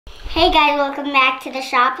Hey guys, welcome back to the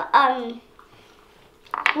shop.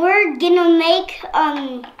 We're gonna make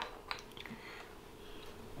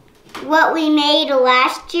what we made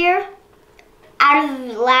last year. Out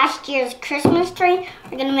of last year's Christmas tree,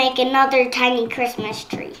 we're gonna make another tiny Christmas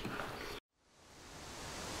tree.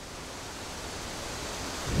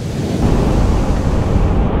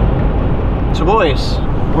 So boys,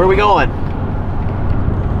 where are we going?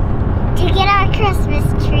 To get our Christmas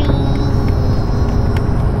tree.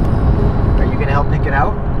 Are you gonna help pick it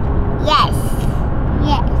out? Yes.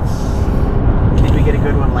 Yes. Did we get a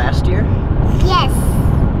good one last year? Yes.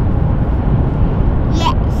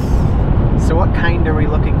 Yes. So what kind are we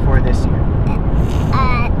looking for this year?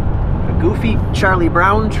 A goofy Charlie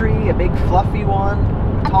Brown tree, a big fluffy one,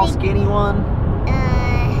 a tall skinny one?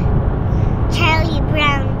 Charlie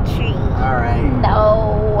Brown tree. All right.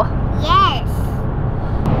 No. Yes.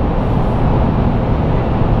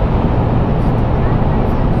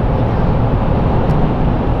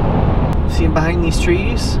 See him behind these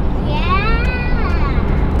trees? Yeah.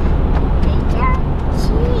 They got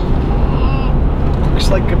cheese. Looks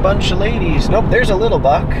like a bunch of ladies. Nope, there's a little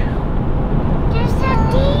buck. There's a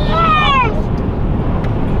deer.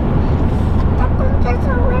 There's a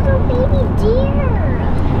little baby deer.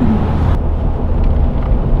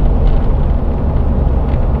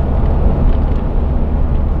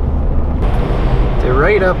 They're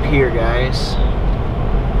right up here, guys.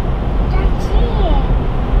 That's it.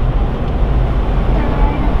 They're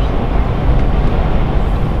right up here.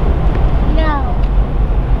 No.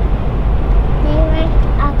 They went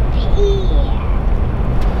up here.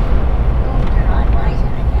 Oh God, why is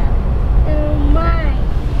it again? They're mine.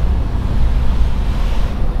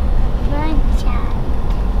 My child.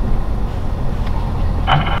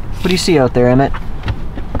 What do you see out there, Emmett?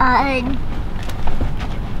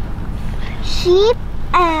 Sheep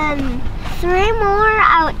and 3 more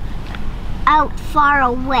out far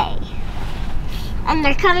away. And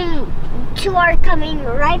they're coming, 2 are coming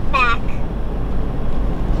right back.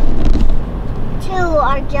 2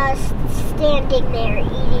 are just standing there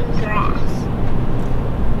eating grass.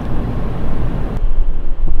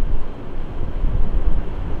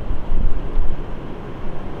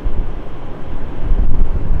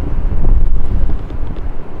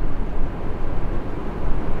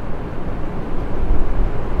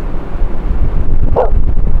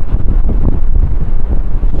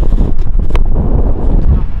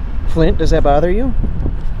 Flint, does that bother you?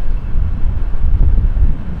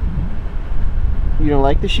 You don't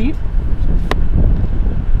like the sheep? Is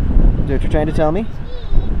that what you're trying to tell me?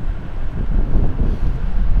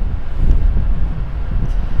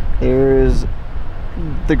 There's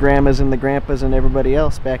the grandmas and the grandpas and everybody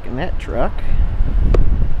else back in that truck.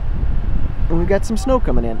 And we've got some snow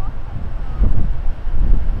coming in.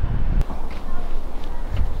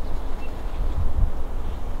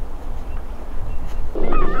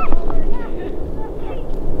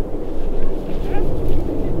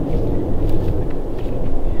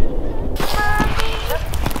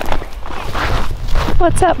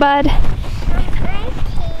 What's up, bud? I'm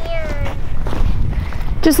here.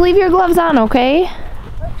 Just leave your gloves on, okay?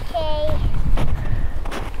 Okay.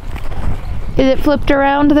 Is it flipped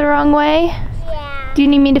around the wrong way? Yeah. Do you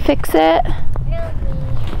need me to fix it? No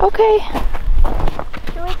need. Okay.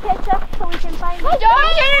 Can we catch up so we can find it?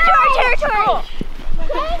 Territory!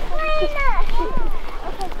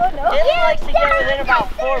 It likes to get within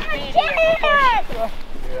about 4 feet.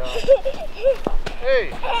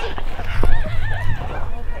 Hey!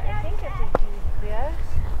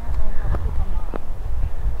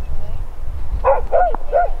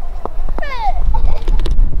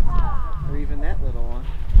 Or even that little one.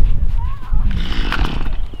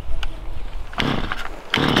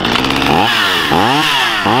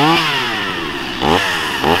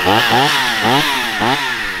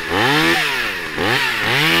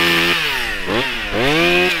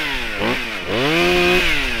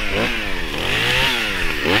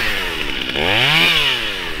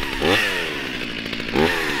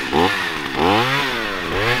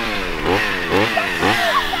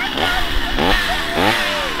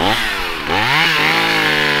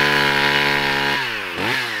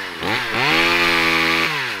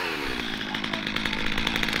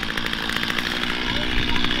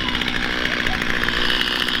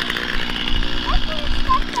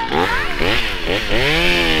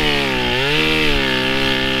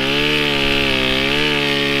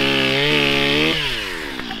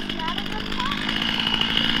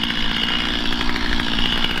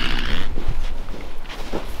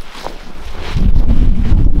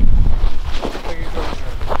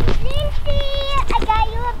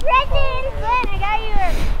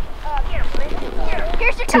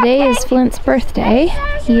 Today is Flint's birthday.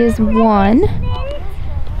 He is 1.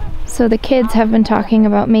 So the kids have been talking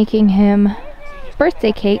about making him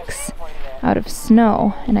birthday cakes out of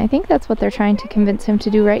snow. And I think that's what they're trying to convince him to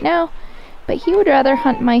do right now. But he would rather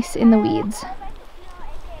hunt mice in the weeds.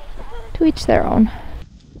 To each their own.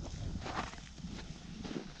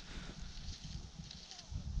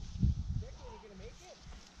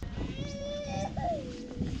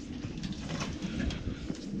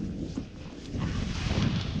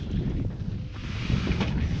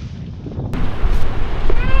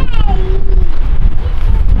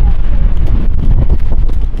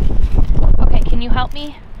 Can you help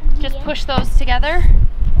me? Just push those together.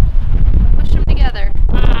 Push them together.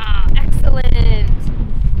 Ah, excellent.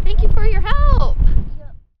 Thank you for your help.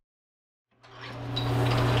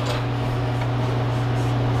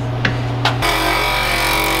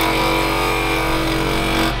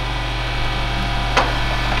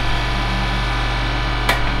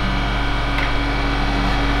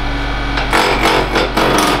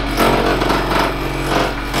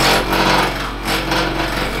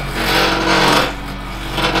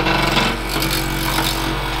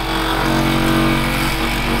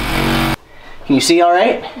 Can you see all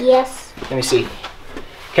right? Yes. Let me see.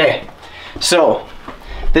 Okay, so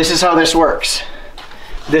this is how this works.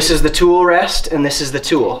 This is the tool rest and this is the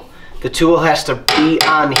tool. The tool has to be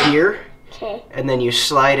on here, Okay. and then you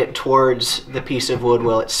slide it towards the piece of wood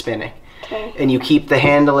while it's spinning. Okay. And you keep the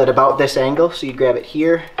handle at about this angle, so you grab it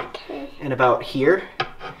here Okay. and about here.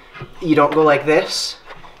 You don't go like this.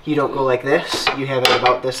 You don't go like this. You have it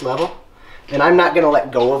about this level. And I'm not gonna let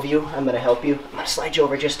go of you. I'm gonna help you. I'm gonna slide you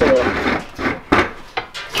over just a little.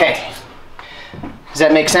 Okay. Does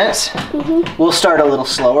that make sense? Mm-hmm. We'll start a little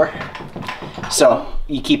slower. So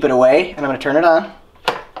you keep it away, and I'm gonna turn it on.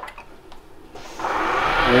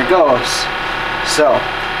 There it goes. So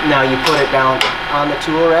now you put it down on the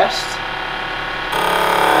tool rest.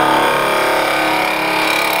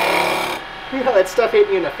 You know, that stuff hit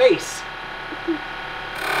you in the face.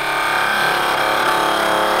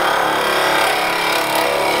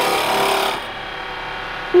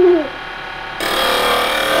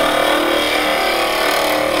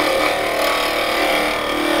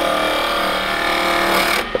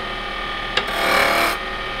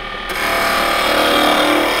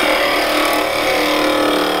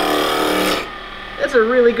 That's a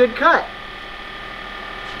really good cut.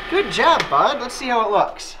 Good job, bud. Let's see how it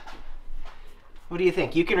looks. What do you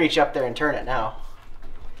think? You can reach up there and turn it now.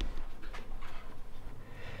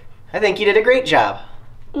 I think you did a great job.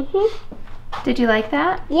 Mm-hmm. Did you like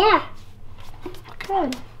that? Yeah.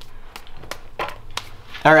 Good.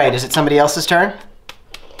 All right, is it somebody else's turn?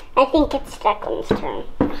 I think it's Declan's turn.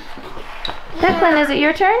 Declan, is it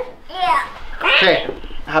your turn? Yeah. Okay,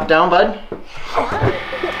 hop down, bud.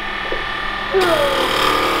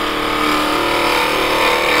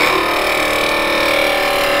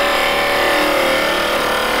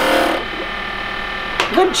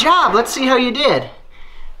 Good job. Let's see how you did.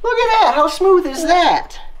 Look at that. How smooth is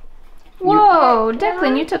that? Whoa,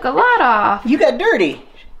 Declan, you took a lot off. You got dirty.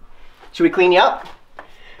 Should we clean you up?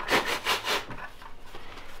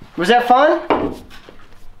 Was that fun?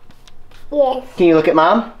 Yes. Can you look at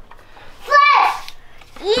Mom? Flip!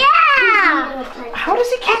 Yeah! How does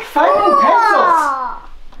he keep finding pencils?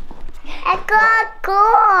 I got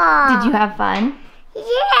gold. Did you have fun?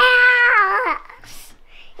 Yes.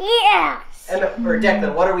 Yes. And, or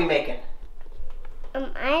Declan, what are we making?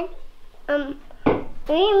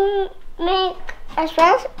 We make a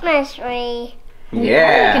Christmas tree.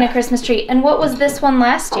 Making a Christmas tree. And what was this one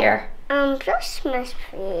last year? Christmas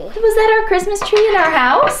tree. Was that our Christmas tree in our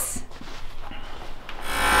house?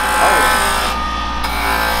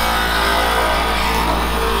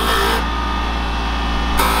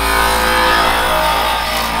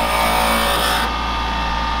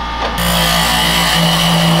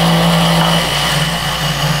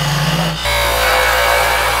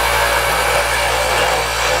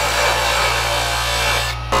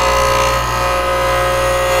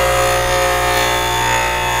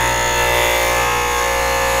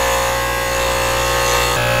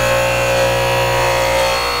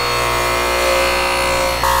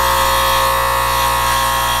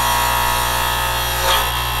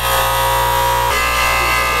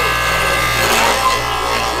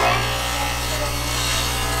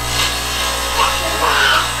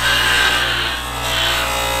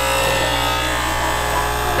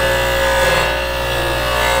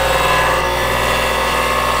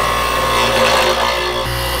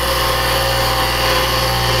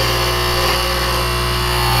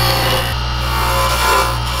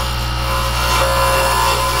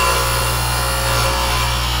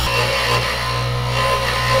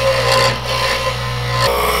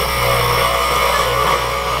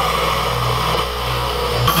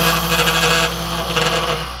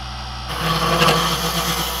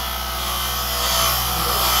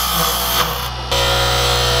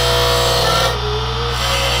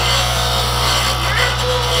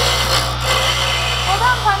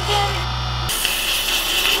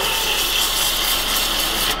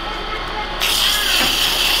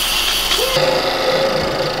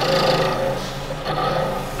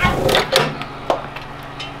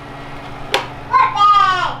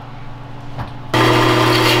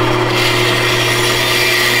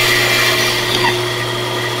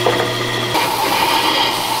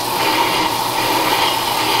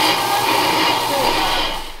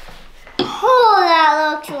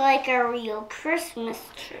 like a real Christmas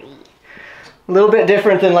tree. A little bit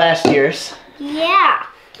different than last year's. Yeah.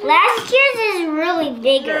 Last year's is really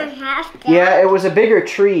bigger. Yeah, it was a bigger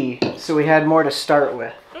tree, so we had more to start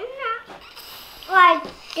with. Like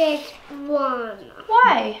this one.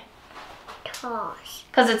 Why? Toss.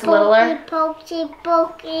 Because it's littler? Pokey,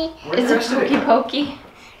 pokey. Is it pokey pokey?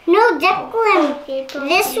 No, Declan.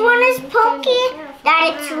 This one is pokey.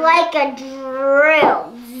 That it's like a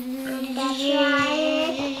drill.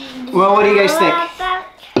 Well, what do you guys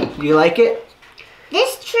think? Do you like it?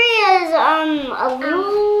 This tree is a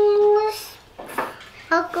little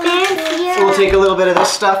fancier. So we'll take a little bit of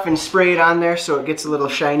this stuff and spray it on there so it gets a little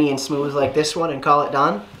shiny and smooth like this one and call it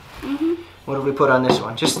done. What do we put on this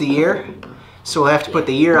one? Just the ear? So we'll have to put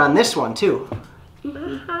the ear on this one too.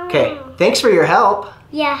 Okay, thanks for your help.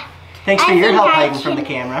 Yeah. Thanks for your help hiding from the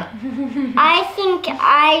camera. I think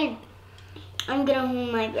I'm gonna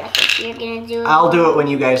hold my breath if you're gonna do it. I'll do it when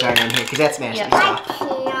you guys aren't in here because that's nasty Yeah. I stuff.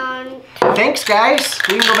 can't. Thanks guys.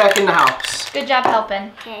 We can go back in the house. Good job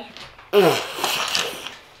helping. Okay.